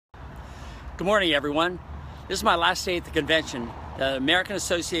Good morning, everyone. This is my last day at the convention, the American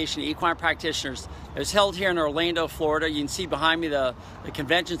Association of Equine Practitioners. It was held here in Orlando, Florida. You can see behind me the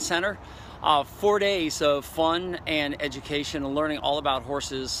convention center. 4 days of fun and education and learning all about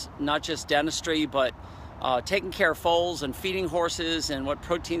horses, not just dentistry, but taking care of foals and feeding horses and what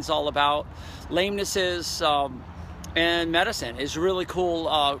protein's all about, lamenesses, and medicine. Is really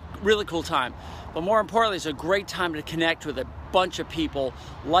cool time. But more importantly, it's a great time to connect with a bunch of people,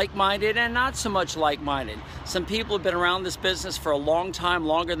 like-minded and not so much like-minded. Some people have been around this business for a long time,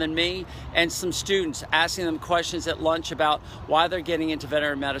 longer than me, and some students, asking them questions at lunch about why they're getting into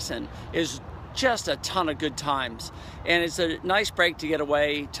veterinary medicine. Is just a ton of good times, and it's a nice break to get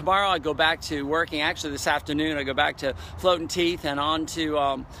away. Tomorrow I go back to working. Actually, this afternoon I go back to Floating Teeth and on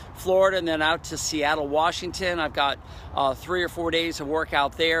to Florida, and then out to Seattle, Washington. I've got 3 or 4 days of work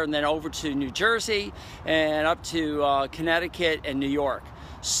out there, and then over to New Jersey and up to Connecticut and New York.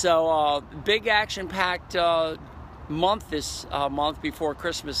 So big action-packed month this month before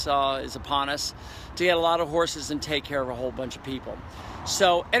Christmas is upon us, to get a lot of horses and take care of a whole bunch of people.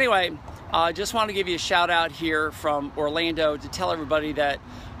 So anyway, I just want to give you a shout out here from Orlando to tell everybody that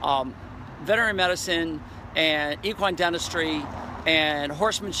veterinary medicine and equine dentistry and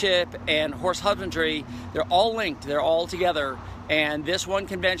horsemanship and horse husbandry, they're all linked, they're all together. And this one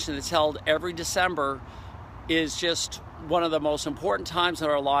convention that's held every December is just one of the most important times in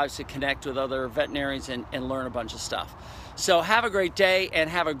our lives to connect with other veterinarians and learn a bunch of stuff. So have a great day and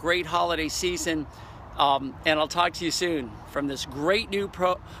have a great holiday season. And I'll talk to you soon from this great new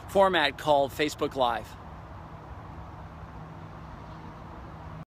format called Facebook Live.